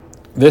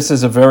This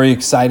is a very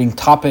exciting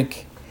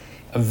topic,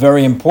 a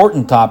very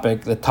important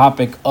topic, the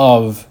topic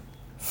of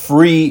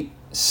free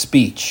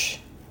speech.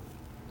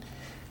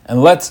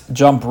 And let's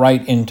jump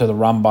right into the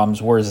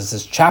Rambam's words. This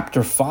is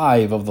chapter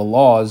 5 of the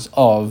laws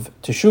of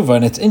Teshuvah,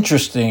 and it's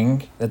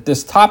interesting that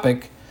this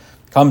topic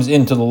comes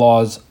into the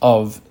laws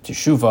of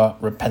Teshuvah,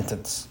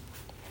 repentance.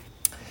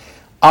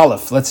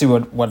 Aleph, let's see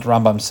what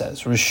Rambam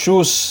says.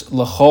 Rishus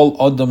l'chol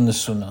odom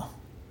nesuna.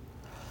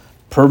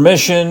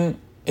 Permission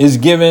is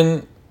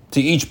given to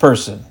each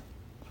person.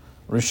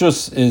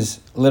 Rishus is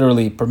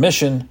literally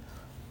permission.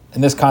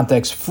 In this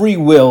context, free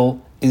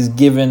will is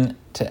given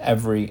to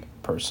every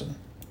person.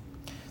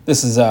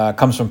 This is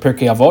comes from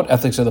Pirkei Avot,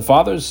 Ethics of the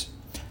Fathers.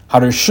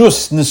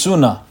 Harishus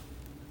nesuna.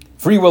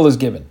 Free will is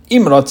given.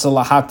 If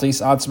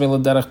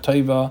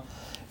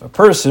a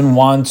person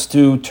wants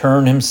to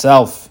turn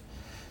himself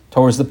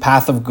towards the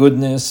path of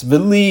goodness,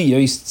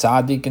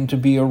 and to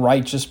be a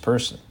righteous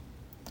person,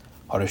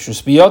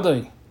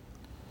 the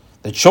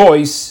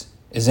choice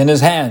is in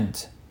his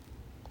hand.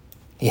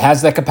 He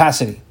has that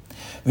capacity.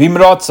 And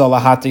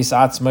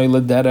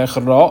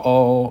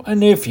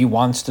if he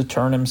wants to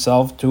turn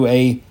himself to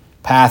a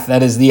path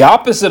that is the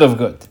opposite of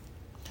good,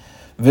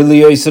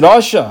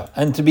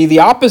 and to be the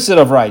opposite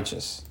of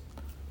righteous,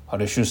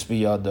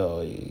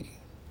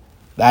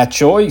 that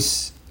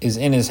choice is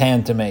in his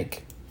hand to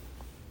make.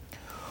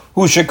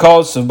 This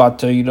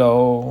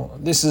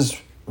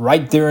is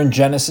right there in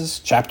Genesis,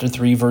 chapter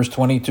 3, verse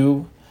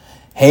 22.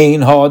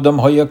 That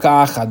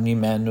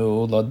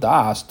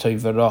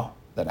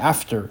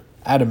after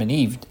Adam and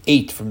Eve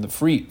ate from the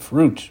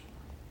fruit,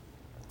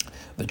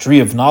 the tree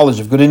of knowledge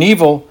of good and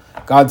evil,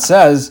 God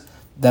says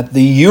that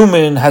the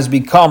human has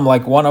become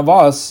like one of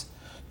us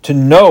to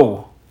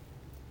know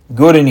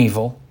good and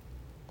evil.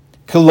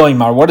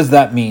 What does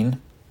that mean?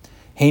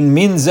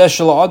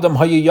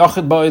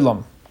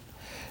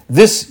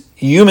 This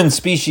human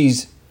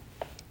species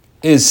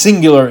is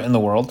singular in the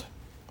world.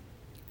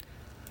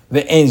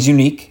 Is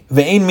unique.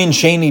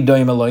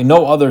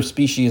 No other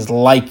species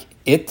like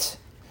it.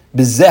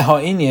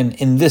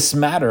 In this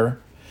matter,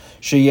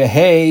 to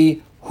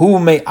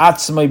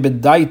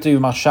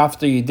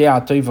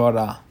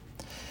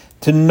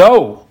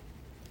know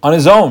on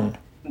his own,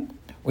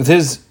 with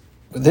his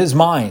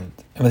mind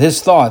and with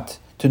his thought,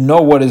 to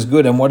know what is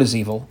good and what is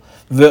evil,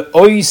 and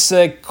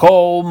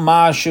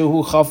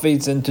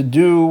to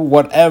do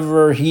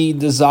whatever he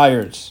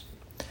desires.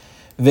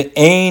 There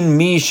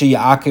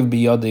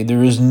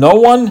is no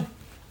one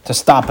to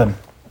stop him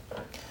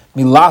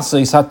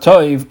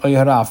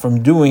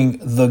from doing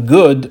the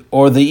good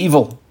or the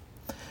evil.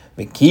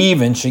 And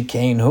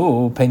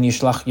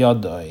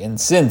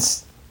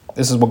since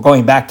this is what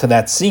going back to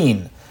that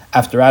scene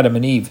after Adam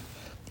and Eve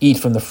eat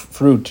from the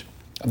fruit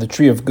of the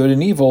tree of good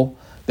and evil,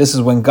 this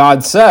is when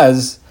God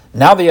says,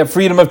 now they have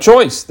freedom of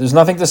choice. There's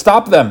nothing to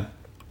stop them.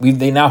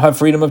 They now have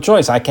freedom of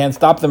choice. I can't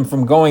stop them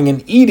from going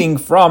and eating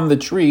from the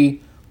tree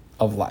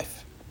of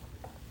life.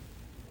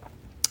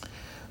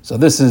 So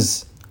this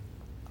is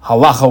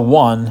halacha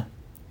 1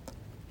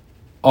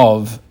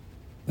 of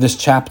this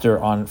chapter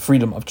on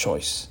freedom of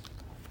choice,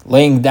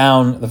 laying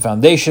down the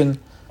foundation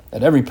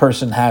that every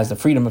person has the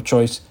freedom of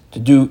choice to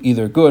do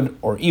either good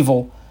or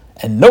evil,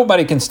 and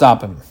nobody can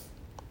stop him.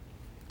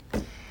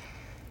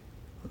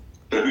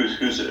 Who's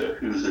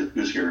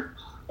here?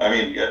 I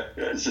mean,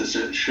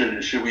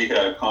 should we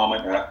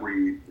comment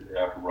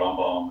after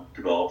Rambam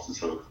develops this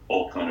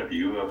whole kind of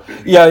view of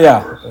it?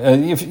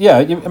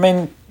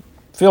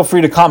 Feel free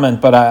to comment,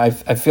 but I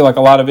feel like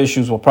a lot of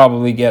issues will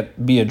probably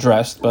be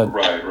addressed. But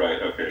right,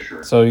 okay,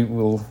 sure. So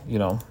we'll,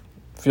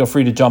 feel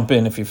free to jump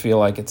in if you feel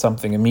like it's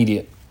something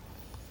immediate.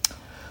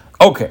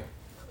 Okay,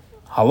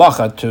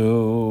 halacha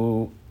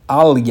 2.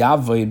 Al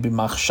yavoid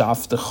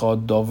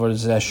b'machshavtecha dover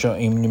zeh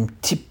she'im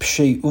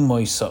tipshei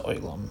umoisa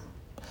olam.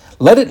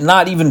 Let it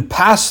not even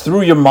pass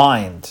through your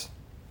mind,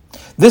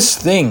 this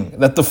thing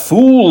that the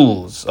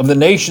fools of the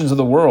nations of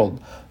the world,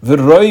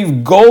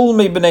 v'roiv gol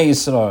me b'nei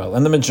Yisrael,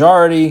 and the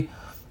majority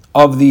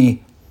of the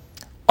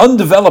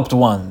undeveloped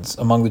ones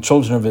among the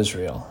children of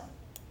Israel,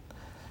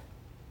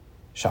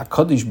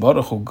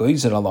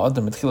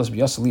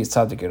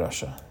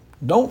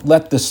 don't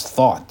let this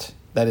thought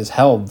that is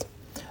held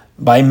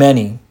by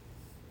many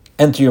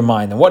enter your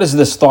mind. And what is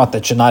this thought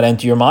that should not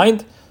enter your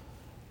mind?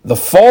 The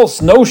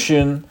false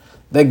notion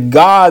that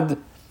God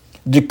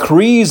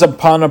decrees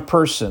upon a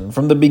person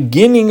from the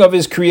beginning of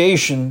his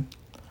creation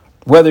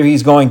whether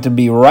he's going to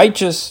be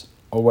righteous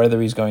or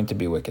whether he's going to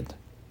be wicked.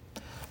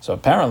 So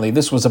apparently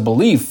this was a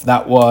belief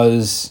that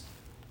was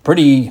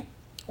pretty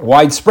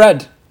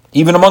widespread,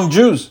 even among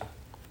Jews.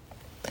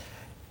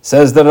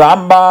 Says the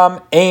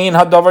Rambam, Ein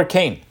Hadavar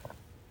Kain.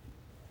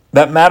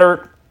 That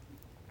matter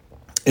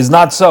is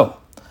not so.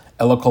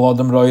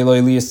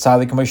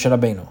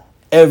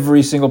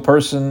 Every single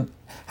person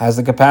has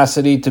the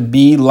capacity to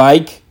be a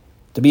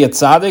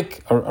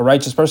tzaddik, a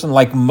righteous person,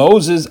 like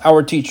Moses,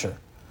 our teacher.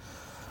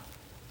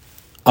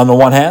 On the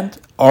one hand,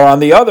 or on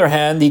the other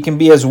hand, he can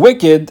be as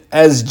wicked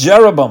as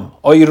Jeroboam,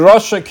 or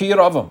Rasha ki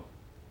Yeravam.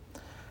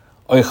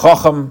 Oy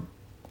Chacham,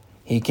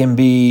 he can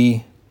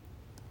be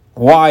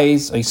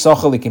wise, a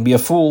sochel, he can be a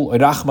fool, a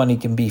rachman, he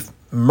can be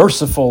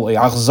merciful, a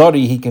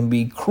achzari, he can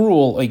be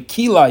cruel, a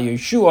kila,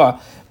 Yeshua,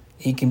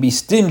 he can be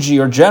stingy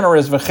or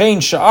generous, v'chein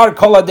sha'ar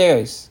kol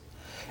hadeis.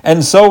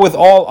 And so with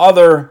all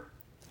other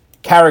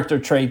character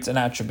traits and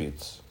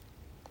attributes.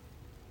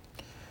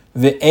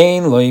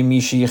 V'ein loy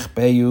mishi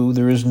yichpeyu,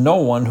 there is no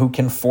one who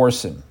can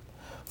force him.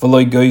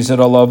 V'loy goyzer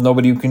alav,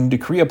 nobody who can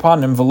decree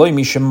upon him. V'loy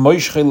mishem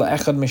moishche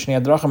le'echad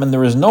mishnei adrachim, and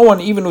there is no one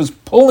even who's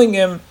pulling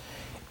him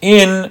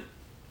in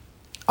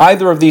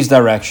either of these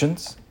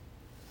directions.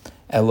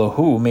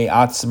 Elohu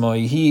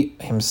me'atzmoi, he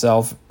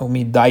himself,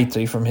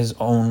 umidaitei, from his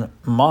own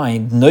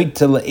mind, noite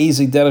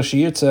le'ezi derech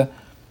sheyirtze,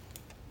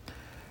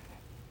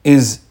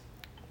 is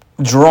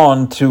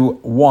drawn to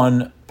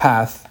one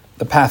path,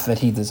 the path that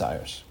he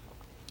desires.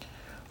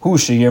 Hu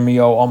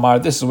sheyirmiyo Omar,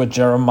 this is what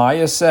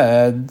Jeremiah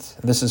said.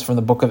 This is from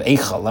the book of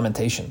Eicha,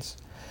 Lamentations.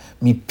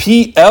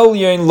 Mipi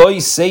elyon loy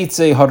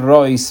seitze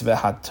harois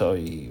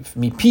v'hatoiv.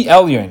 Mipi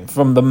elyon,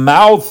 from the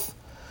mouth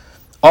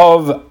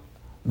of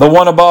the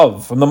one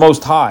above, from the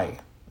Most High,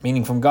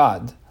 meaning from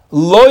God.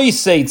 Loy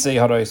seitze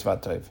harois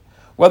v'hatoiv.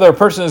 Whether a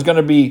person is going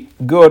to be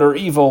good or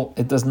evil,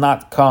 it does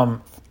not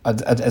come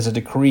as a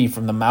decree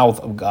from the mouth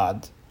of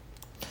God.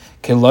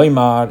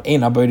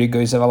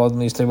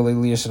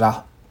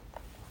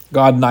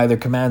 God neither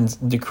commands,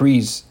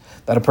 decrees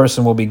that a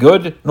person will be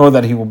good, nor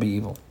that he will be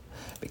evil.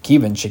 If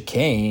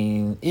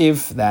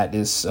that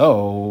is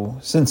so,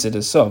 since it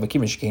is so, so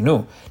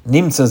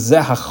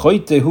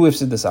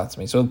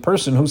the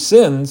person who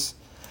sins,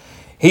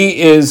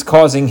 he is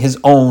causing his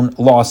own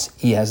loss.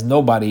 He has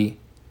nobody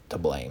to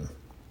blame.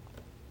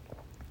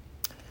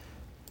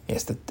 He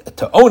has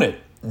to own it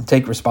and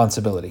take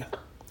responsibility.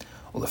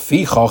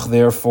 Therefore,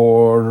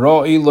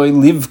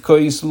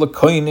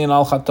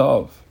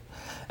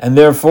 and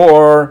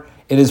therefore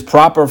it is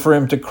proper for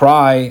him to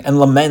cry and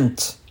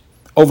lament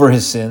over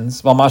his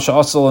sins, and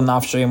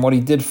what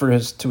he did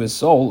to his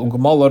soul,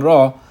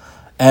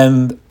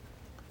 and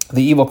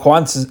the evil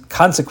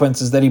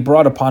consequences that he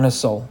brought upon his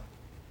soul.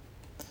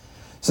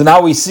 So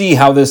now we see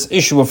how this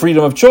issue of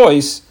freedom of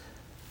choice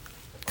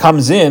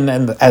comes in,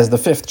 and as the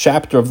 5th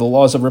chapter of the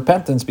laws of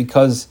repentance,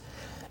 because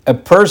a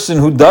person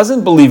who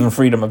doesn't believe in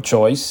freedom of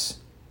choice,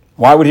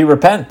 why would he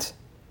repent?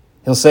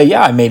 He'll say,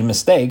 yeah, I made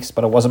mistakes,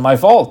 but it wasn't my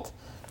fault.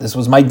 This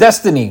was my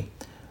destiny.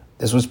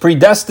 This was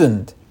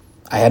predestined.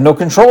 I had no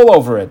control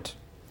over it.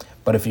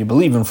 But if you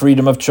believe in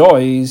freedom of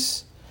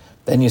choice,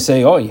 then you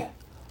say, oh, yeah,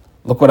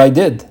 look what I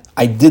did.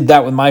 I did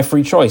that with my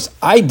free choice.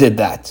 I did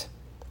that.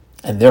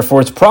 And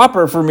therefore it's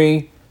proper for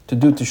me to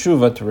do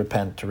teshuvah, to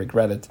repent, to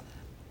regret it.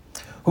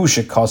 Hu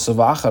shekasav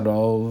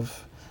acharov.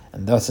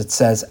 And thus it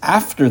says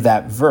after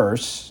that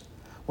verse,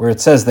 where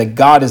it says that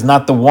God is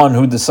not the one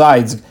who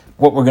decides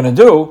what we're going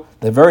to do,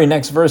 the very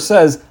next verse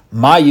says,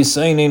 Ma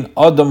yisainin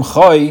adam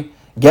choy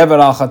gever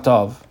al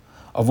chatav.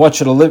 Of what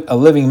should a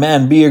living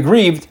man be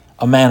aggrieved?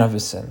 A man of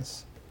his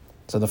sins.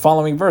 So the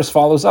following verse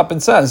follows up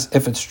and says,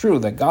 if it's true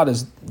that God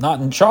is not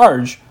in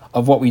charge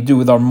of what we do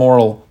with our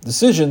moral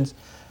decisions,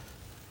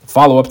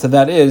 follow-up to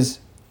that is,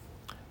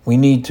 we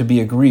need to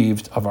be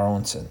aggrieved of our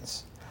own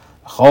sins.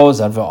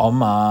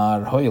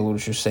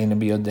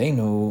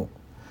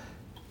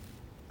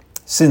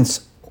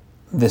 Since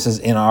this is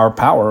in our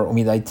power,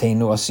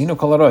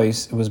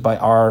 it was by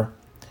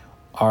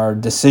our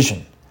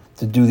decision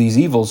to do these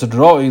evils.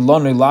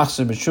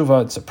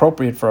 It's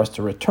appropriate for us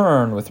to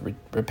return with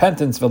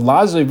repentance,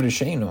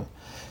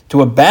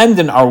 to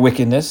abandon our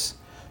wickedness,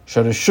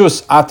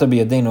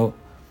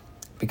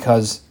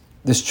 because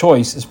this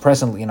choice is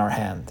presently in our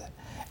hand.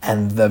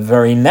 And the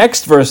very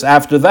next verse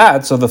after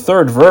that, so the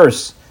third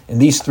verse in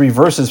these 3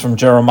 verses from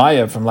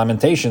Jeremiah, from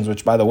Lamentations,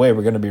 which, by the way,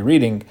 we're going to be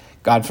reading,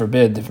 God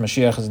forbid, if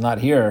Mashiach is not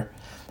here.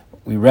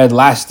 We read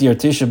last year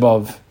Tisha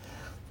B'Av.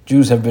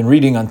 Jews have been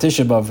reading on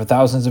Tisha B'Av for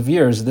thousands of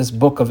years. This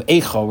book of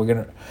Eicha, we're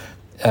going to...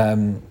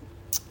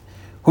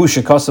 Hu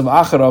shekasav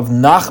acharov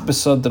nach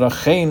besod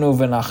drachenu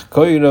v'nach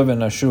koira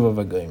v'nashuva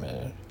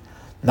v'goymer.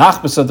 Nach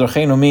besod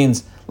drachenu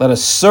means let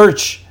us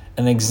search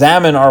and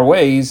examine our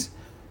ways,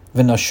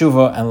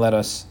 v'nashuva, and let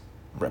us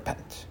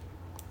repent.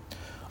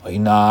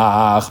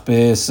 Nach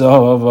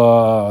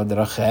besod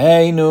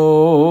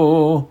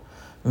drachenu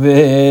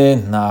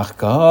v'nach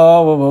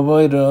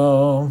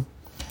koira.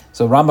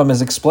 So Rambam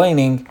is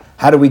explaining,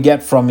 how do we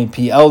get from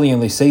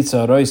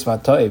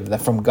that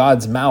from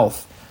God's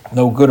mouth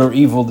no good or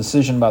evil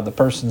decision about the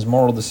person's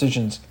moral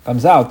decisions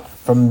comes out?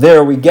 From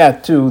there we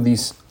get to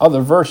these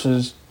other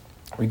verses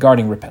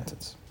regarding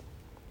repentance.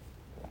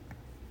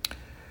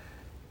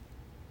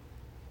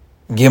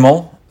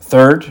 Gimel,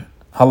 3rd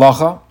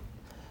halacha,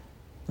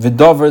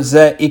 v'dover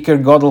ze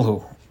iker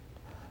godolhu.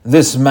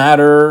 This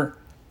matter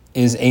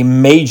is a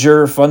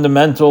major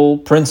fundamental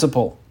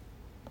principle.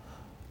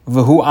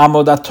 V'hu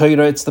amod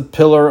ha-Torah, it's the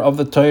pillar of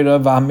the Torah,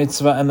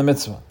 v'ha-mitzvah, and the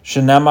mitzvah.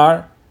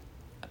 Shenemar,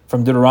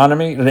 from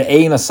Deuteronomy,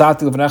 Re'ei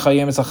nasati l'vnecha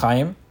hayem es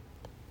hachayim,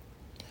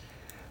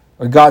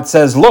 where God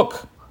says,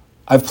 look,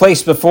 I've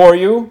placed before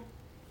you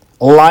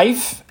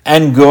life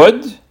and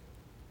good,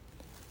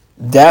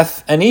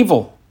 death and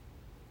evil.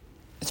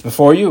 It's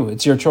before you.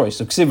 It's your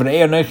choice.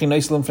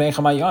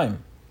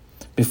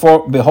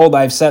 Before, behold,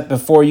 I've set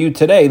before you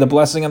today the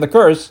blessing and the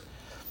curse.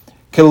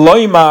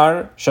 Telling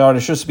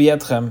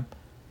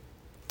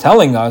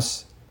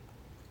us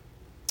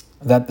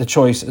that the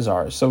choice is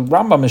ours. So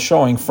Rambam is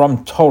showing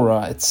from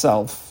Torah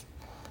itself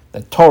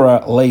that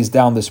Torah lays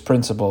down this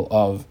principle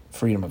of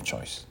freedom of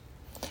choice.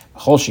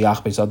 Whatever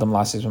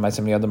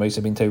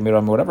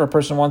a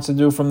person wants to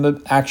do from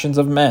the actions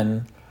of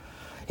men,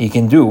 he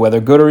can do, whether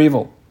good or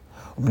evil.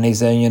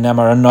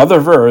 Another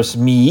verse,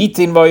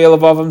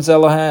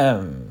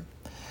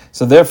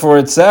 so therefore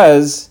it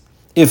says,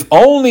 if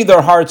only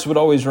their hearts would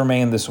always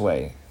remain this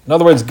way. In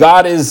other words,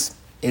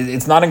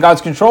 it's not in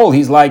God's control.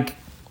 He's like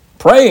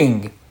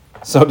praying,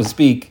 so to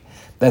speak,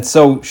 that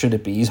so should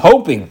it be. He's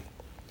hoping.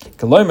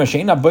 God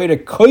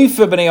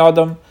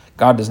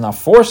does not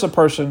force a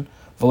person,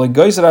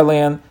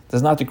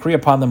 does not decree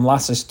upon them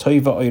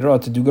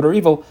to do good or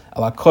evil.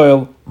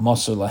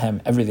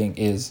 Everything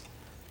is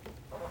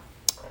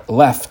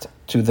left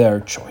to their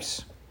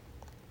choice.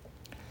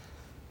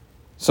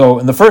 So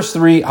in the first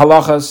three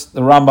halachas,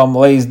 the Rambam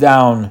lays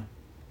down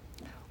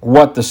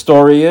what the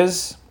story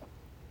is.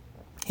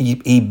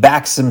 He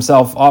backs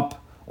himself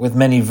up with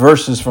many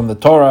verses from the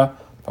Torah,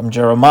 from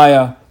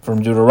Jeremiah,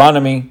 from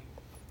Deuteronomy,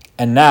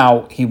 and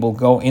now he will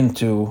go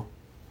into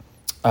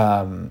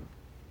a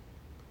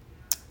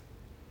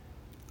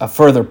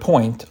further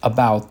point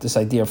about this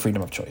idea of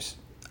freedom of choice.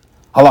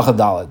 Halacha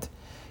Daled.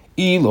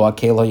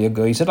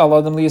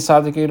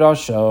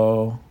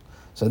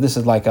 So this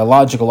is like a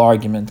logical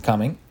argument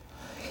coming.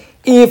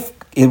 If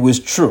it was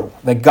true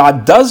that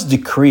God does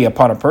decree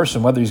upon a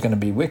person whether he's going to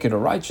be wicked or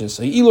righteous,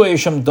 if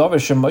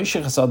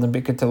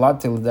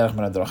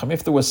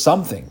there was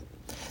something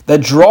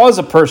that draws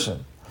a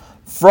person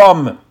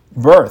from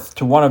birth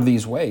to one of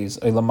these ways,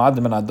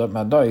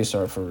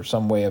 or for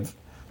some way of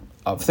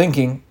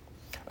thinking,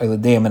 or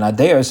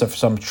for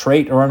some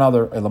trait or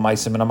another, or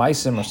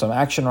some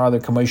action or other,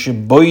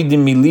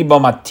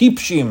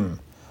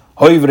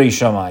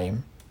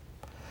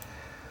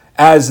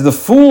 as the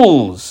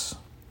fools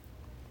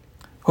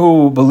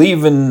who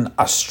believe in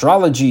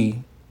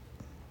astrology,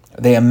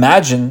 they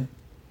imagine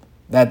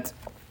that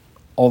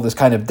all this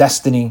kind of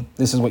destiny,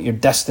 this is what your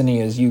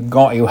destiny is,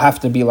 you have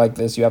to be like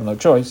this, you have no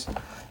choice.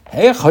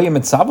 If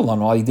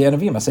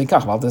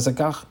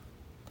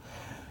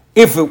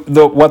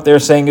what they're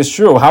saying is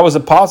true, how is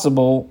it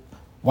possible?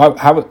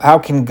 How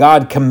can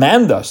God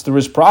command us through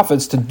his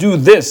prophets to do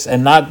this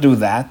and not do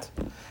that?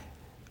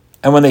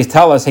 And when they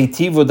tell us,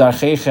 Heitivu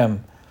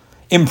darchechem,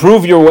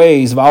 improve your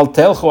ways,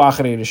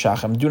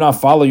 do not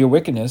follow your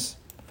wickedness,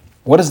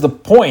 what is the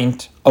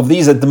point of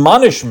these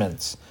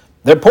admonishments?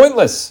 They're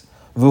pointless.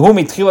 It's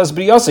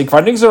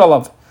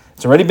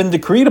already been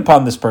decreed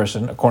upon this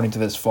person, according to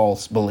this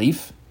false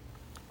belief,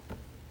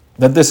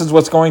 that this is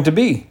what's going to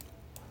be.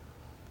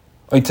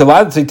 The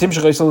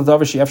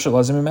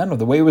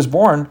way he was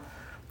born,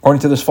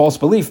 according to this false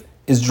belief,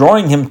 is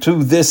drawing him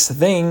to this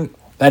thing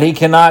that he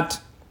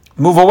cannot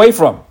move away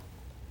from.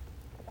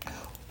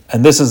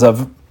 And this is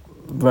a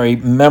very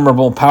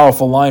memorable,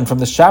 powerful line from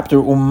this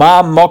chapter.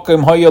 What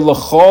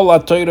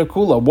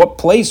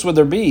place would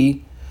there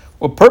be?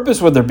 What purpose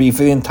would there be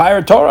for the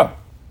entire Torah?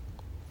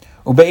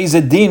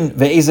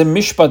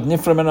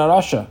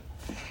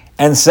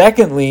 And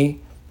secondly,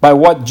 by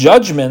what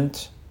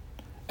judgment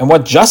and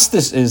what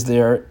justice is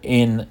there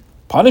in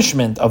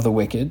punishment of the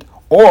wicked,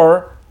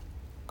 or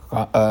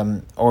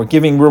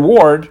giving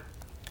reward,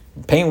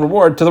 paying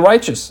reward to the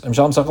righteous?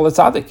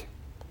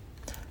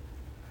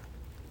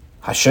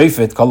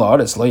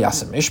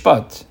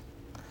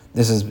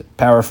 This is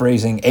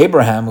paraphrasing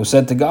Abraham, who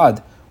said to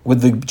God,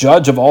 would the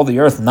judge of all the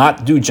earth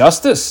not do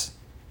justice?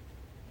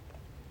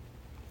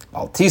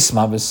 Okay,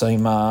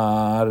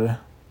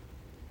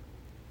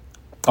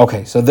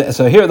 so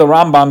here the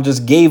Rambam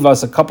just gave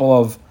us a couple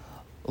of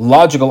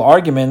logical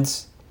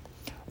arguments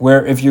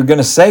where if you're going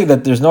to say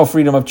that there's no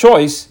freedom of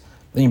choice,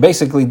 then you're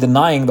basically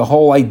denying the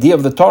whole idea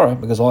of the Torah,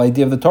 because the whole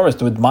idea of the Torah is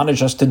to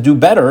admonish us to do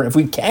better. If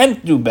we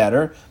can't do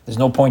better, there's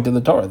no point in the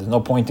Torah. There's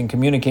no point in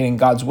communicating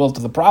God's will to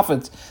the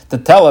prophets to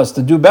tell us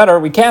to do better.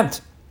 We can't.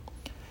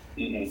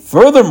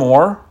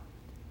 Furthermore,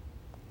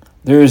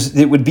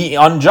 it would be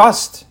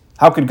unjust.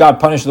 How could God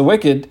punish the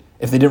wicked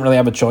if they didn't really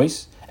have a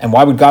choice? And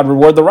why would God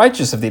reward the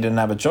righteous if they didn't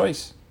have a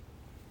choice?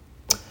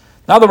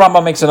 Now the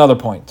Rambam makes another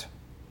point.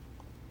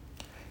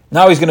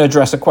 Now he's going to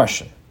address a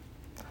question.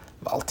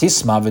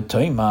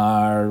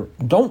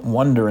 Don't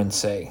wonder and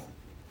say,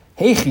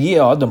 how is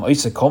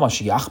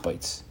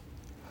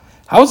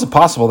it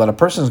possible that a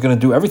person is going to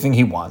do everything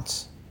he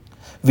wants?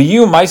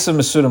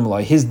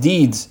 His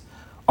deeds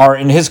are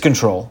in his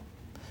control.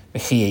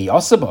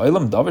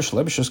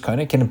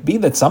 Can it be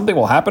that something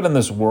will happen in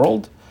this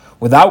world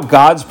without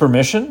God's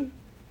permission,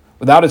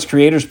 without its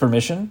creator's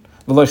permission,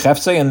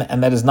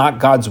 and that is not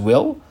God's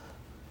will?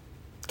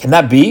 Can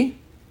that be?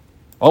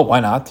 Oh,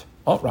 why not?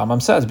 Oh,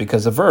 Rambam says,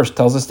 because the verse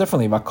tells us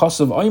differently.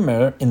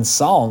 In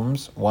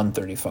Psalms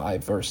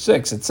 135, verse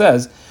 6, it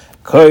says,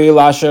 Whatever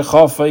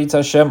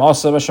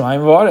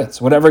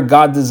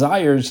God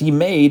desires, He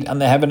made on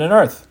the heaven and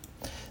earth.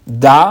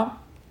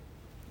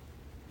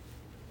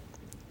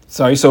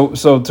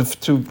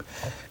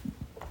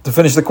 To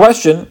finish the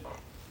question,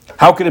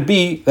 how could it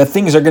be that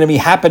things are going to be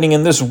happening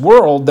in this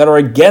world that are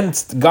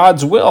against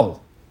God's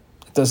will?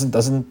 It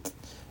doesn't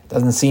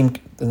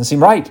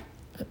seem right.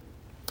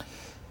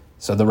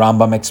 So the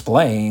Rambam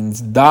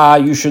explains,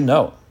 you should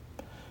know.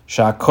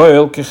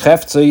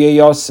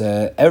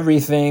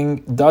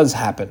 Everything does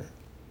happen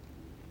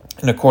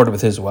in accord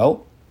with His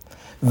will.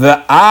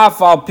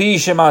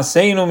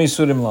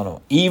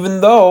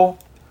 Even though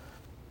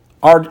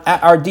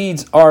our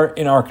deeds are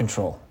in our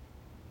control.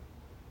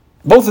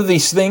 Both of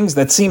these things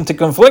that seem to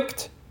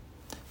conflict,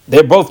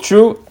 they're both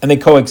true and they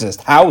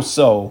coexist. How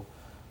so?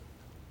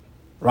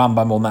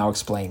 Rambam will now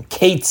explain.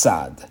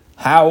 Ketzad.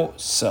 How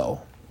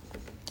so?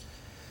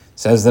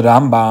 Says the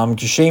Rambam,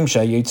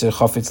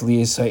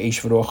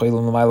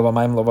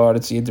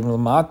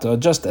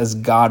 just as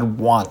God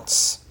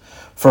wants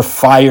for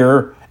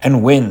fire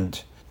and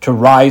wind to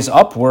rise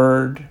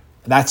upward,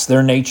 that's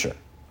their nature.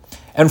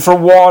 And for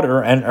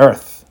water and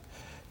earth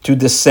to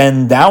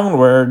descend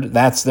downward,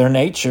 that's their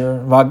nature.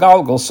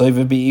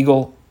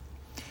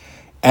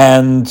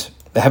 And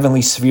the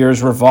heavenly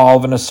spheres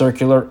revolve in a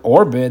circular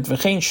orbit.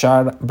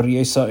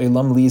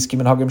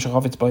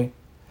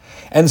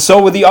 And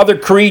so with the other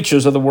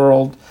creatures of the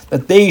world,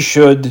 that they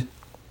should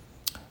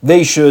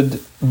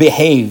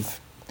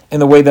behave in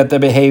the way that they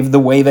behave, the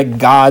way that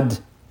God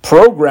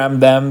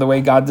programmed them, the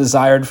way God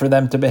desired for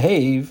them to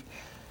behave.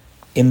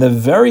 In the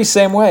very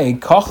same way,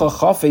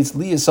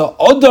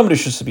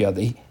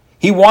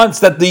 He wants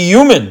that the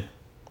human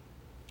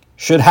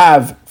should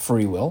have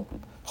free will.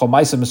 So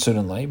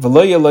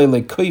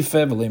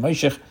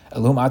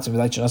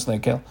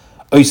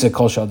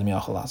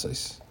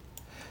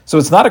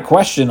it's not a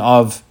question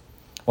of,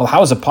 well,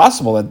 how is it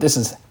possible that this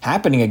is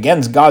happening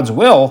against God's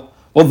will?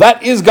 Well,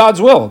 that is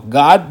God's will.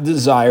 God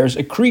desires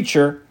a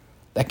creature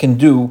that can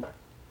do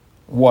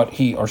what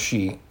he or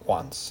she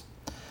wants.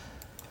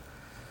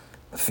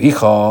 This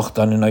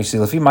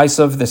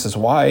is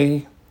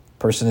why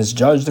person is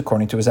judged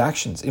according to his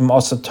actions.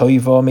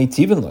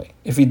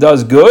 If he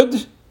does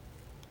good,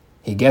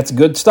 he gets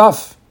good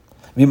stuff.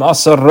 And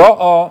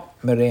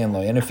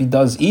if he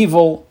does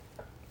evil,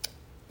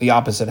 the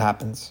opposite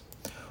happens.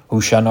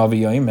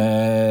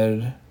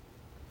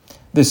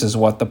 This is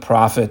what the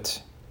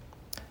prophet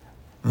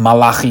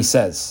Malachi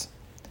says.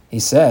 He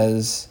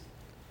says,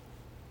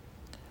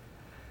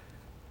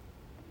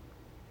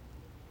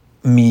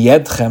 this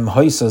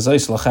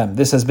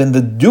has been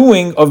the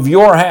doing of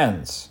your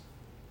hands.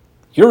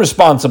 You're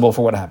responsible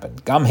for what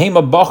happened.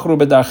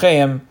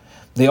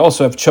 They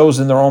also have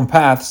chosen their own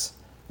paths.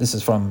 This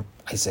is from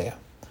Isaiah.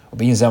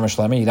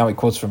 Now he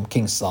quotes from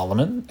King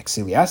Solomon,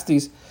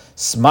 Ecclesiastes.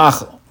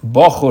 Smach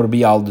bochur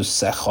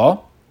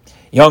bialdusecha.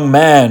 Young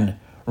man,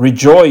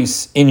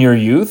 rejoice in your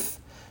youth.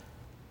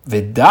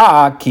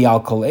 V'da ki al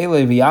kol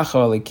ele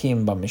v'yachar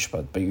elikim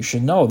b'mishpat. But you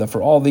should know that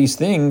for all these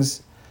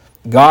things,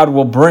 God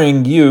will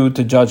bring you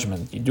to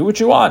judgment. You do what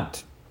you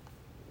want,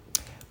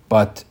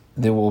 but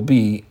there will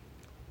be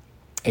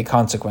a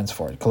consequence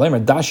for it.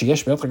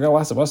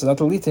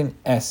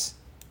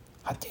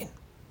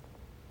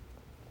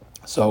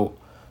 So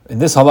in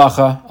this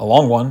halacha, a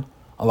long one,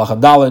 halacha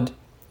daled,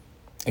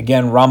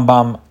 again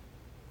Rambam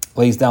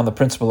lays down the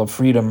principle of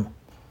freedom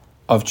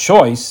of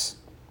choice,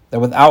 that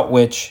without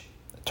which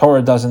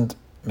Torah doesn't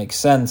make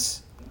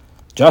sense,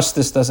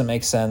 justice doesn't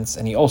make sense,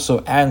 and he also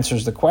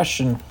answers the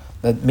question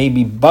that may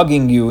be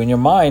bugging you in your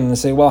mind and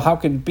say, well, how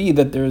could it be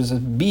that there is a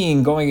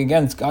being going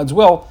against God's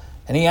will?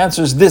 And he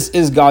answers, this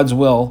is God's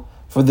will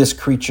for this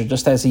creature,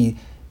 just as he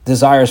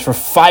desires for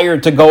fire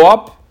to go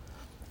up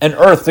and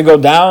earth to go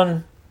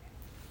down.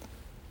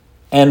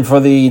 And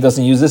he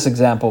doesn't use this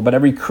example, but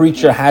every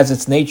creature has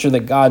its nature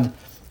that God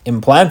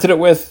implanted it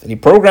with, that he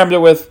programmed it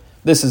with.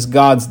 This is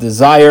God's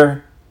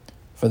desire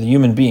for the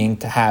human being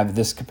to have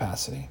this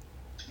capacity.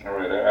 All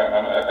right,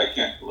 I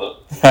can't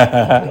look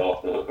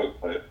off the hook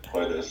by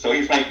this. So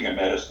he's making a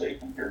meta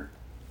statement here,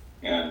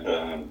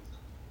 and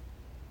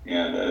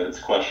it's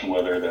a question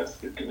whether that's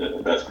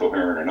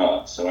coherent or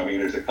not. So I mean,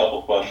 there's a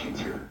couple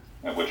questions here,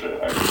 which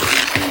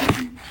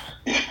I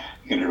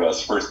can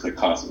address. First, the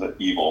concept of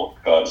evil.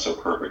 God is so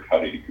perfect. How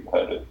did he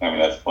create it? I mean,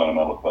 that's a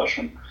fundamental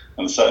question.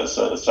 And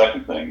the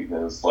second thing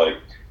is like,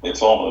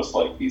 it's almost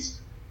like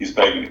he's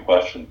begging the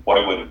question: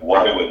 why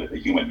would a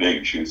human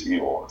being choose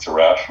evil? It's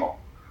irrational.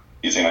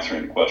 He's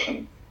answering the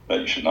question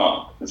that you should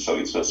not. And so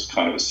he's just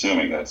kind of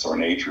assuming that it's our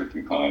nature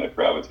to kind of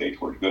gravitate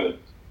toward good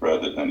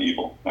rather than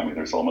evil. I mean,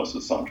 there's almost an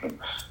assumption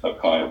of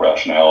kind of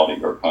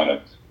rationality or kind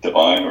of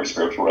divine or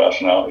spiritual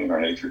rationality in our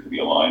nature to be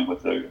aligned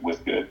with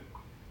good.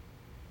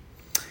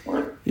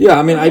 Yeah,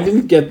 I mean, I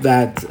didn't get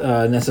that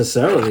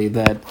necessarily.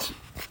 That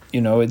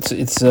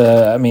it's.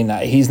 I mean,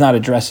 he's not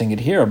addressing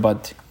it here,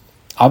 but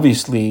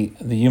obviously,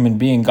 the human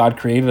being, God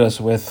created us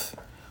with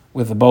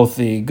both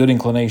the good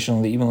inclination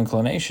and the evil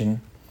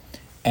inclination,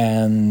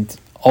 and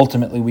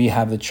ultimately we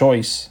have the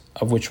choice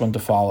of which one to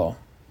follow.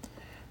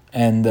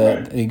 And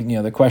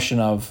the question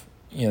of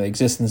the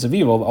existence of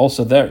evil,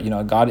 also there,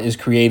 God is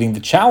creating the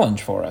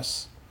challenge for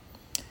us.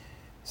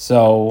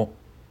 So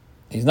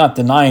he's not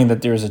denying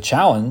that there is a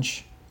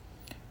challenge,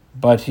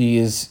 but he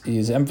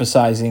is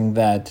emphasizing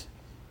that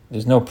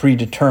there's no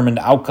predetermined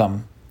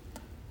outcome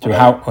to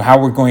how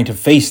we're going to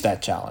face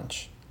that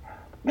challenge.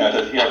 Now,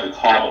 does he have the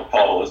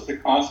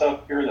kabbalistic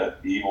concept here that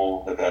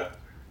evil, that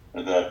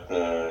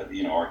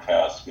our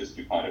task is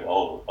to kind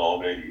of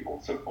elevate evil,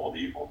 so-called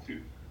evil,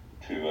 to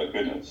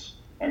goodness?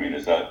 I mean,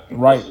 is that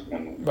right?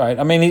 Right.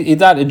 I mean, he's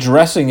not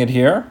addressing it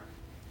here,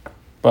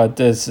 but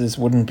this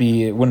wouldn't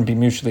be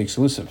mutually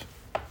exclusive.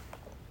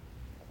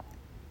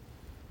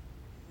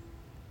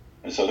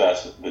 And so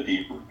that's the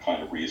deeper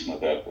kind of reason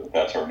that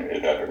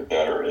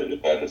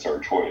is our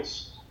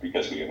choice,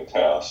 because we have a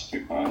task to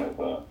kind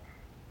of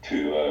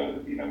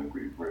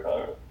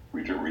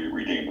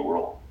redeem the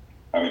world.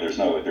 I mean, there's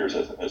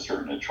a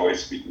certain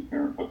choice speaking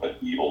here, but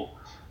evil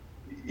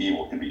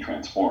can be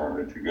transformed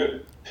into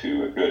good.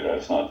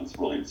 That's not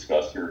really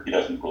discussed here. He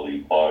doesn't really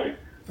imply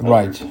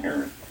right.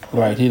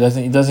 Right. He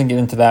doesn't get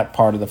into that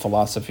part of the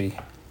philosophy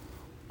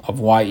of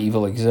why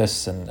evil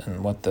exists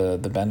and what the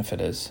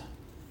benefit is.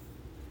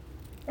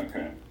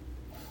 Okay.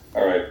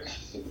 All right.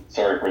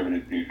 Sorry for the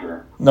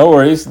detour. No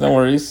worries.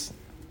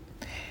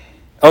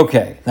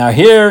 Okay. Now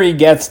here he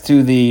gets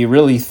to the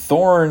really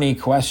thorny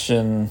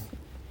question.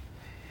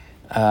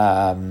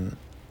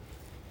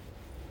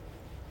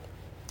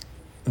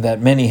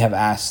 That many have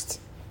asked,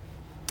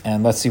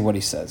 and let's see what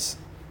he says.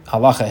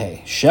 Halacha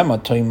hey, Shema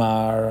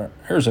Toimar.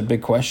 Here's a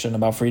big question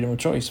about freedom of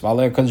choice.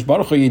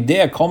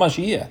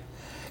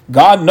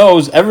 God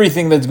knows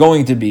everything that's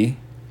going to be.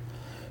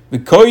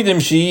 And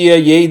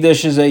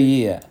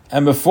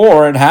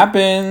before it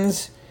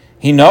happens,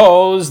 he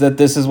knows that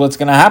this is what's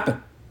going to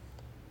happen.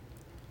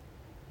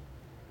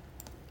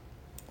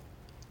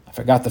 I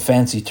forgot the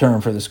fancy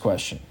term for this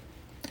question.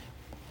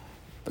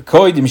 And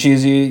he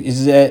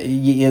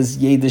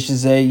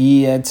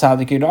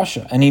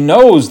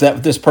knows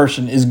that this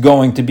person is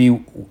going to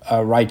be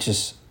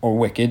righteous or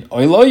wicked.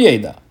 So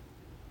the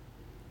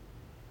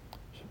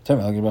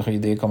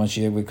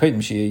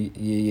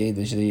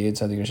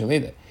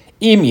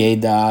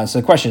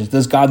question is,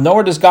 does God know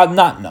or does God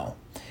not know?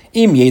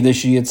 If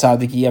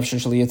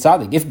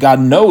God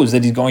knows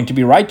that he's going to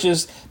be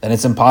righteous, then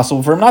it's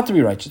impossible for him not to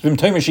be righteous.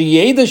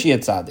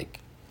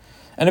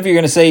 And if you're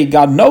going to say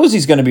God knows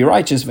he's going to be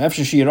righteous,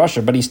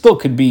 but he still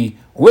could be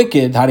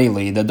wicked,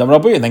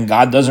 then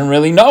God doesn't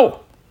really know.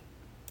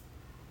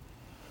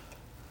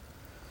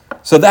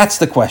 So that's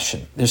the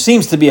question. There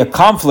seems to be a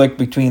conflict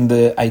between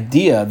the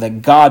idea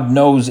that God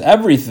knows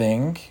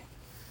everything,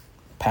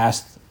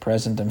 past,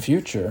 present, and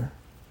future,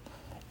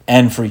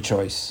 and free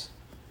choice.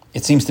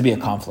 It seems to be a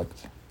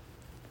conflict.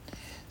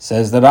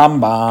 Says the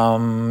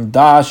Rambam,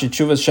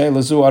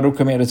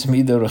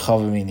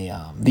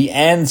 the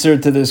answer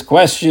to this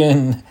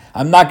question,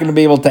 I'm not going to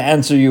be able to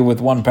answer you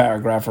with one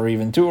paragraph or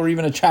even two or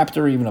even a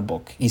chapter or even a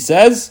book. He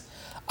says,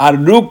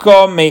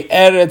 Aruka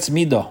me'eretz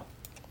mido.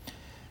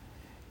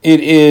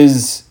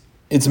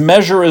 Its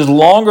measure is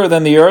longer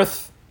than the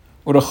earth,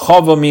 with a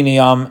chava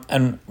miniyam,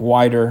 and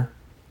wider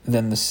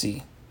than the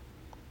sea.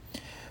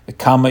 The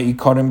kama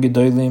ikarim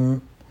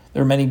gedolim.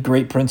 There are many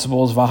great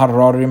principles,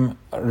 vahararim,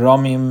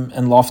 ramim,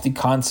 and lofty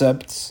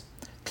concepts,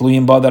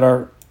 tluyimba, that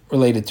are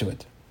related to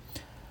it.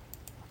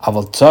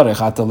 But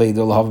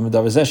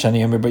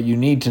you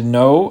need to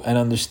know and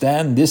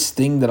understand this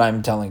thing that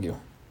I'm telling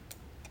you.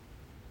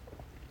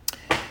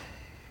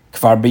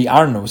 So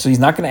he's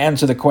not going to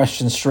answer the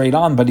question straight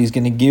on, but he's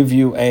going to give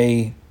you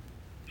a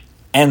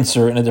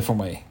answer in a different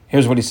way.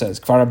 Here's what he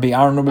says. We've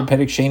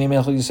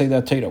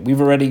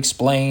already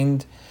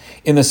explained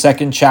in the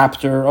second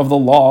chapter of the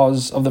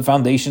laws of the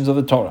foundations of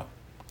the Torah.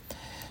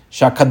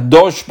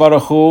 Shakadosh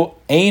Baruch Hu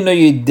eino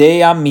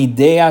yidea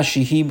midea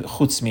shehi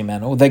chutz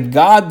mimenu. That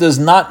God does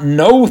not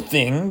know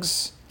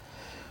things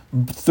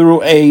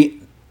through a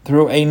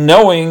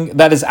knowing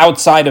that is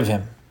outside of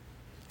him.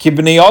 Ki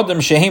bnei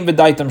adam shehem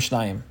v'daitam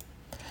shnayim.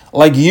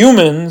 Like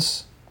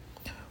humans,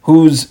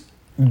 whose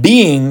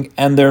being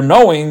and their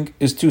knowing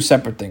is two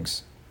separate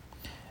things.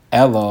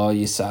 Ela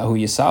yisahu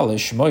yisale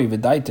shmoi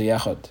v'daita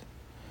yachad.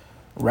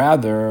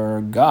 Rather,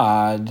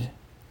 God,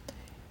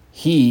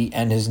 he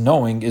and his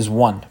knowing is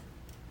one.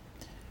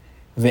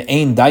 And the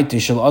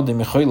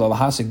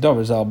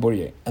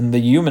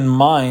human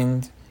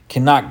mind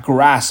cannot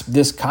grasp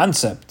this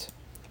concept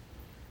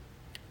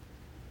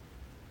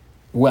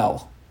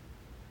well.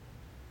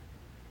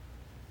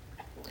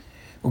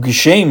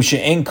 Just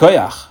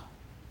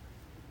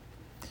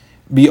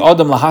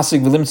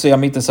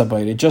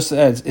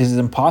as it is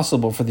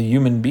impossible for the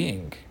human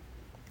being,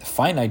 the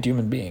finite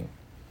human being,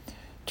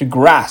 to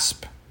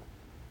grasp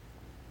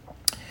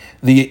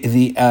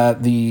the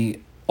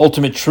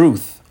ultimate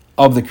truth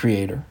of the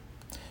Creator.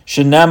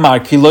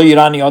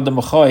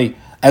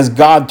 As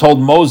God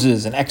told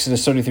Moses in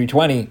Exodus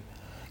 33:20,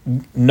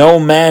 no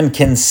man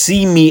can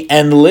see me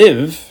and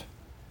live.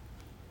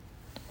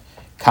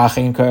 So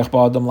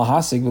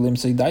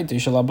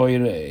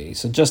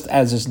just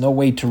as there's no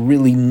way to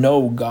really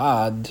know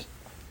God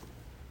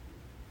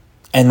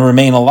and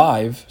remain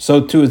alive,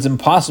 so too it's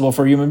impossible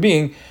for a human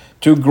being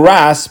to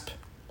grasp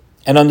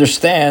and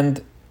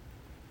understand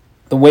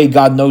the way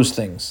God knows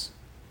things.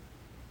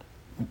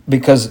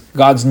 Because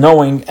God's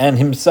knowing and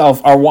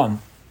himself are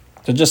one.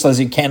 So just as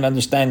you can't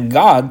understand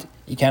God,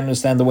 you can't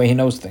understand the way he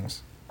knows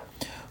things.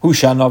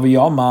 Hushanavi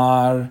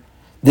Omar.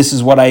 This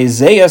is what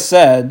Isaiah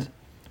said,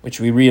 which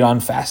we read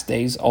on fast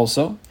days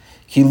also.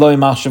 Your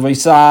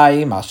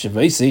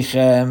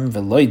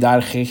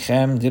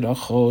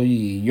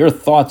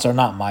thoughts are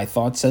not my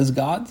thoughts, says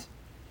God.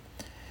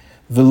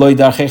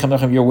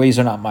 Your ways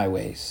are not my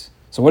ways.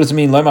 So what does it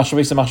mean?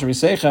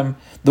 The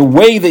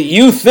way that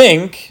you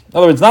think, in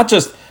other words, not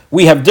just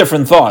we have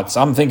different thoughts.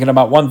 I'm thinking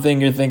about one thing,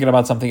 you're thinking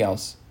about something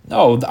else.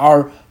 No,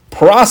 our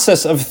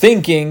process of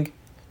thinking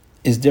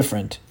is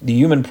different. The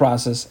human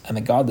process and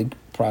the godly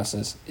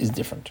process is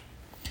different.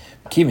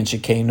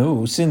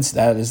 Since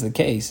that is the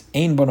case,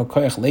 we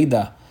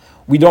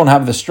don't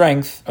have the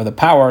strength or the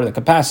power, the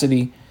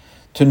capacity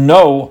to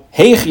know.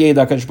 How is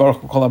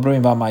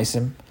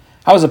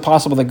it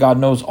possible that God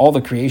knows all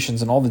the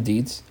creations and all the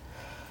deeds?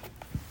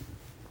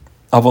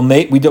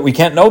 We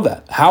can't know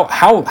that.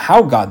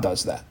 How God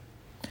does that?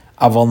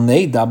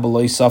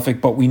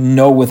 But we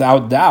know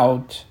without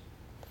doubt.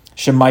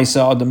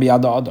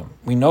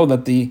 We know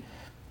that the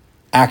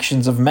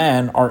actions of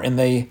man are in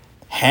the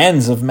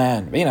hands of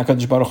man. And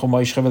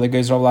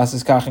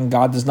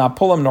God does not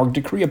pull him nor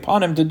decree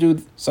upon him to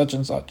do such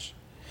and such.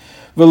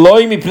 And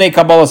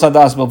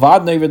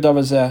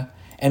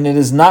it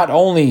is not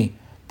only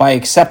by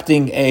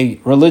accepting a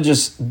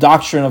religious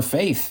doctrine of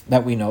faith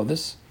that we know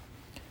this,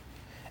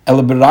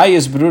 but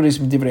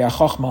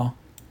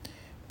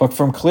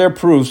from clear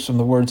proofs from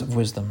the words of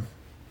wisdom.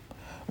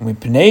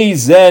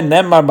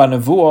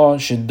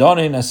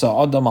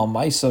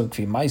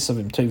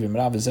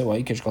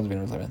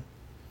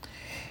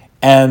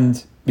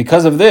 And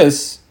because of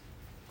this,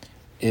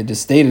 it is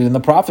stated in the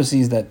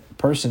prophecies that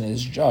person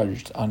is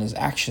judged on his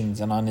actions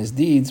and on his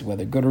deeds,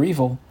 whether good or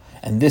evil.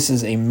 And this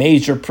is a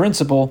major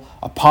principle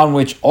upon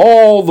which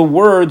all the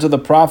words of the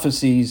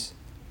prophecies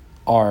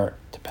are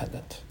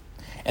dependent.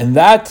 And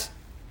that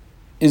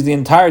is the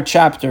entire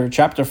chapter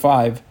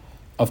 5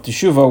 of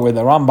Teshuvah, where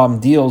the Rambam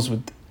deals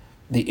with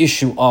the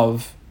issue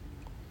of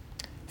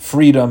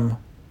freedom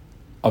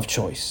of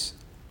choice.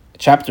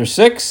 Chapter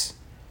 6,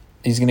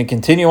 he's going to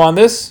continue on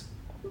this.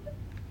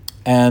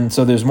 And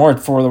so there's more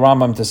for the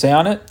Rambam to say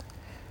on it.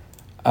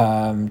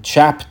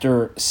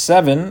 Chapter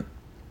 7,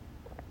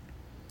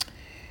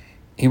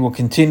 he will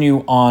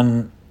continue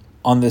on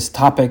this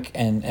topic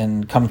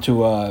and come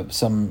to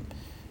some,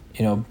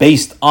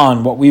 based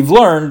on what we've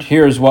learned,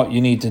 here's what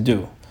you need to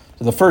do.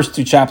 So the first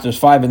two chapters,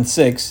 5 and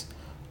 6,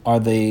 are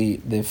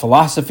the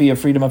philosophy of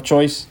freedom of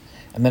choice.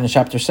 And then in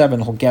chapter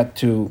 7, he'll get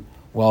to,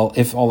 well,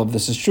 if all of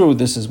this is true,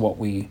 this is what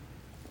we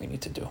need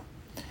to do.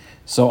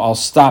 So I'll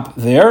stop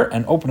there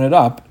and open it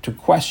up to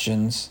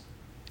questions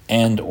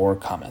and or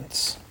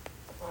comments.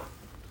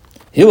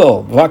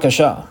 Hillel,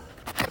 b'vakasha.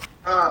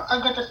 I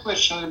got a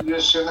question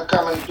and a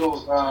comment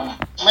too.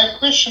 My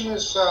question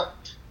is that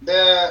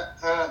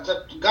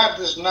God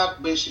is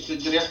not basically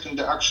directing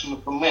the action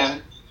of a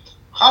man.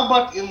 How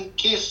about in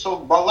case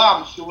of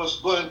Balaam, he was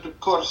going to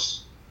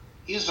curse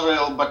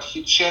Israel, but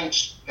he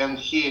changed and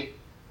he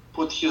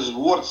put his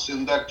words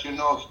in that,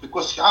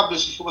 because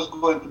obviously he was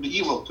going to be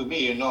evil to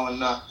me,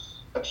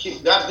 but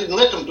God didn't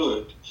let him do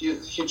it. He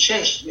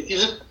changed.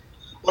 Is it,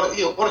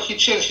 or he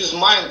changed his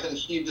mind and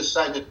he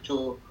decided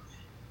to?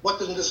 What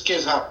in this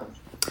case happened?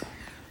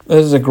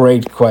 This is a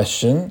great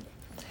question.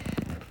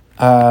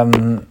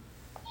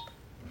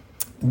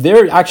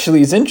 There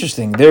actually is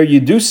interesting. There you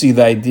do see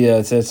the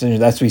idea.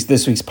 That's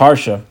this week's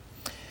parsha.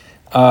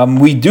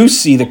 We do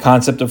see the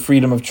concept of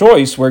freedom of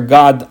choice, where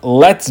God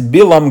lets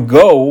Bilam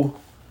go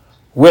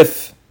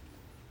with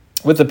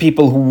the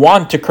people who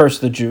want to curse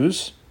the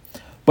Jews.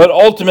 But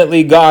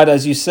ultimately, God,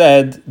 as you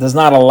said, does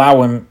not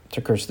allow him to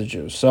curse the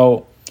Jews.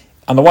 So,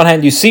 on the one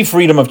hand, you see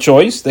freedom of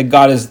choice, that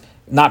God is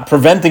not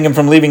preventing him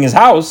from leaving his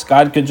house.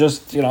 God could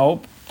just,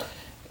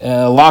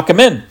 lock him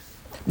in.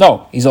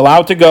 No, he's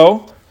allowed to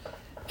go,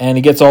 and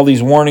he gets all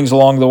these warnings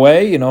along the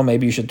way.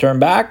 Maybe you should turn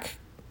back,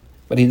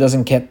 but he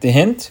doesn't get the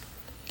hint.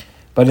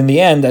 But in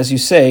the end, as you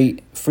say,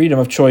 freedom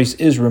of choice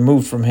is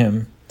removed from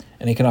him,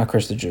 and he cannot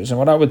curse the Jews. And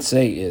what I would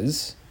say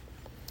is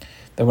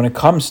that when it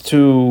comes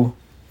to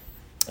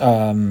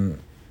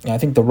I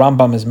think the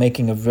Rambam is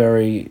making a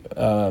very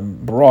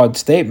broad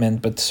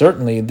statement, but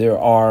certainly there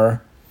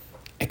are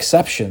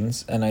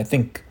exceptions, and I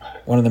think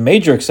one of the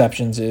major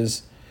exceptions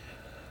is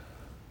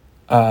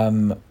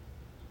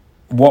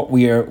what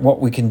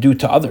we can do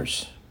to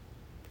others.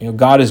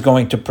 God is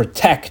going to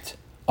protect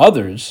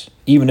others,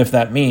 even if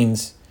that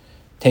means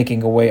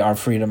taking away our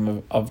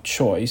freedom of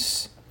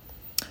choice.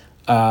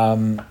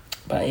 But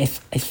I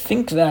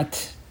think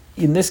that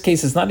in this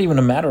case, it's not even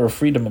a matter of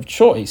freedom of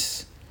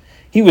choice.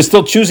 He was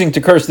still choosing to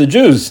curse the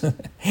Jews.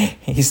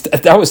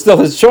 That was still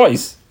his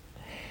choice.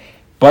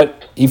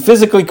 But he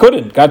physically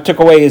couldn't. God took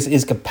away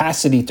his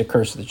capacity to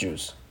curse the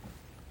Jews.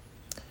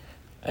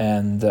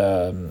 And,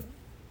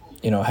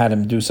 had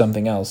him do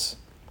something else.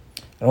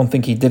 I don't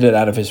think he did it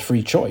out of his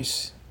free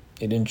choice.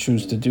 He didn't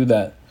choose to do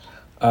that.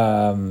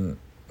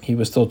 He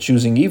was still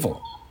choosing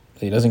evil.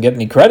 He doesn't get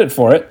any credit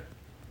for it.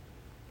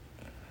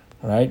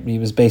 Right? He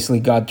was basically,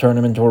 God turned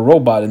him into a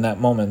robot in that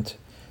moment.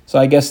 So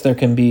I guess there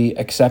can be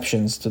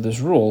exceptions to this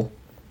rule,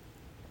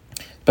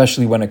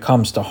 especially when it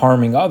comes to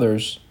harming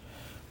others,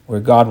 where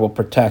God will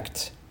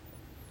protect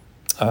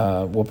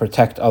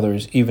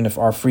others, even if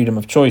our freedom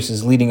of choice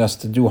is leading us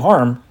to do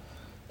harm.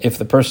 If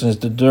the person is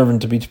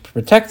determined to be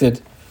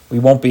protected, we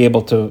won't be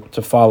able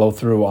to follow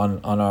through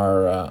on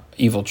our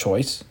evil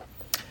choice.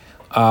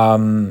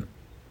 And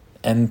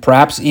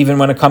perhaps even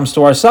when it comes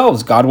to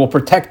ourselves, God will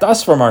protect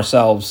us from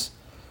ourselves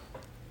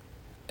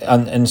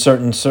in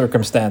certain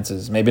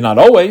circumstances. Maybe not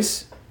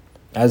always.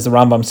 As the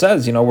Rambam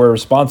says, we're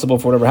responsible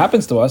for whatever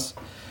happens to us.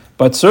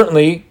 But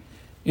certainly,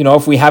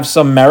 if we have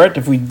some merit,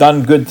 if we've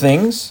done good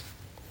things,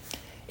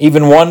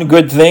 even one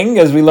good thing,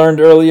 as we learned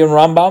earlier in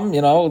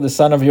Rambam, the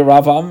son of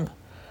Yeravam,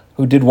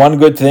 who did one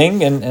good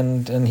thing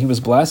and he was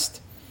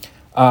blessed.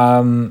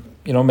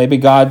 Maybe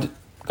God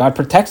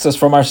protects us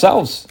from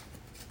ourselves.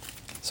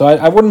 So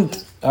I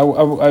wouldn't.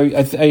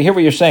 I hear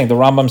what you're saying. The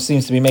Rambam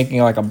seems to be making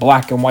like a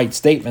black and white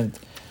statement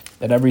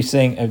that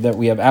everything, that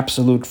we have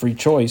absolute free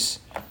choice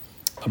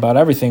about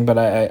everything. But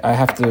I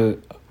have to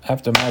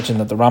imagine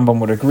that the Rambam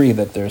would agree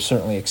that there are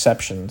certainly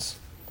exceptions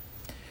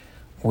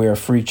where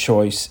free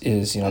choice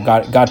is.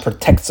 God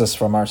protects us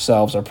from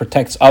ourselves or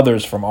protects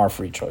others from our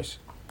free choice.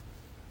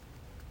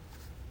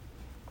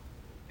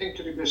 Thank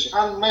you, Ribesh.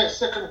 And my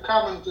second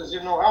comment is,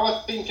 I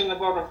was thinking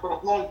about it for a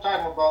long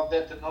time about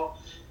that,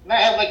 and I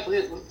have like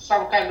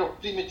some kind of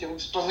primitive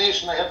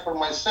explanation I have for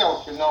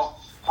myself,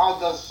 how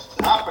does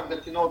it happen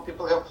that,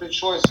 people have free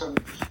choice and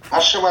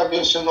Hashem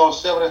abuse,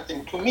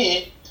 everything. To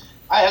me,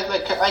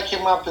 I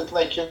came up with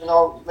like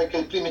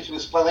a primitive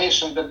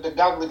explanation that the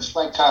God looks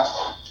like a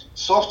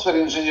software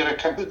engineer, a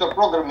computer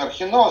programmer.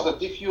 He knows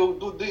that if you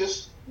do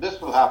this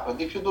will happen.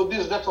 If you do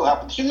this, that will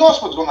happen. He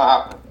knows what's going to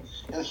happen.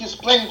 And he's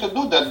planning to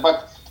do that,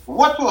 but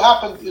what will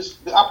happen is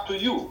up to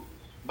you.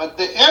 But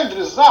the end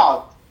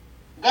result,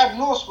 God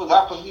knows what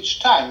happens each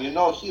time.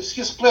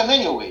 His plan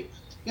anyway.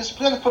 His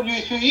plan for you,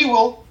 if you're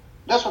evil,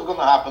 that's what's going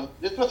to happen.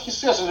 That's what he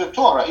says in the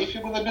Torah. If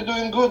you're going to be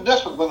doing good,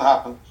 that's what's going to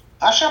happen.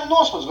 Hashem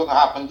knows what's going to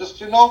happen.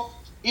 Just,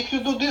 if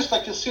you do this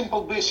like a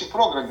simple basic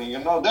programming,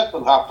 that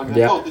will happen.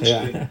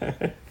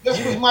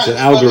 This was my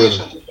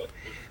explanation.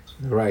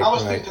 Right. I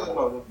was thinking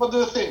about it. What do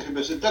you think,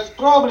 Rebecca? That's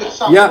probably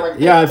something like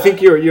that. Yeah, I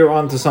think you're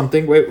onto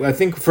something. Wait, I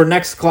think for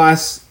next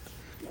class,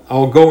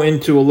 I'll go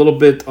into a little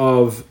bit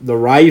of the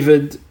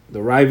Ravid. The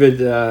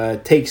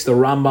Ravid takes the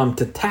Rambam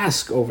to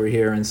task over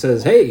here and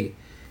says, hey,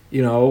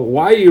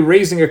 why are you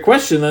raising a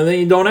question and then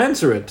you don't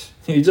answer it?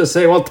 You just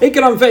say, well, take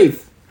it on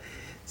faith.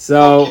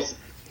 So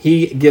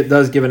he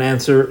does give an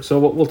answer. So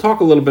we'll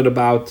talk a little bit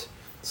about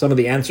some of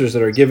the answers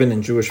that are given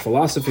in Jewish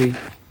philosophy.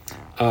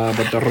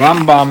 But the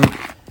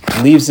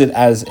Rambam leaves it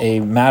as a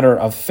matter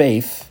of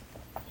faith.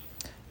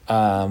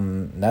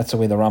 That's the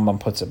way the Rambam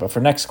puts it. But for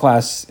next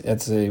class,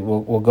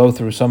 we'll go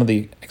through some of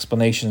the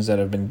explanations that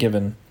have been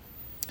given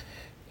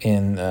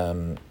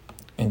in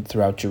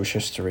throughout Jewish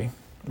history.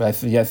 But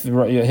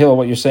Hillel,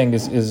 what you're saying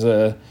is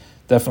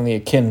definitely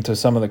akin to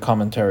some of the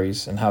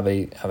commentaries and how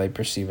they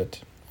perceive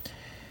it.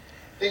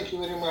 Thank you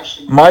very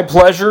much. My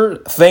pleasure.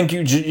 Thank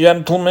you,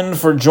 gentlemen,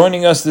 for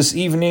joining us this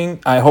evening.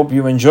 I hope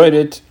you enjoyed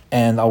it,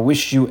 and I'll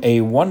wish you a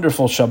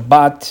wonderful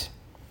Shabbat,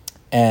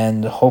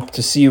 and hope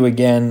to see you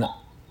again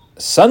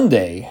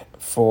Sunday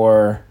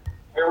for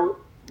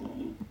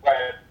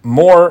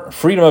more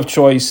freedom of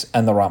choice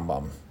and the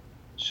Rambam.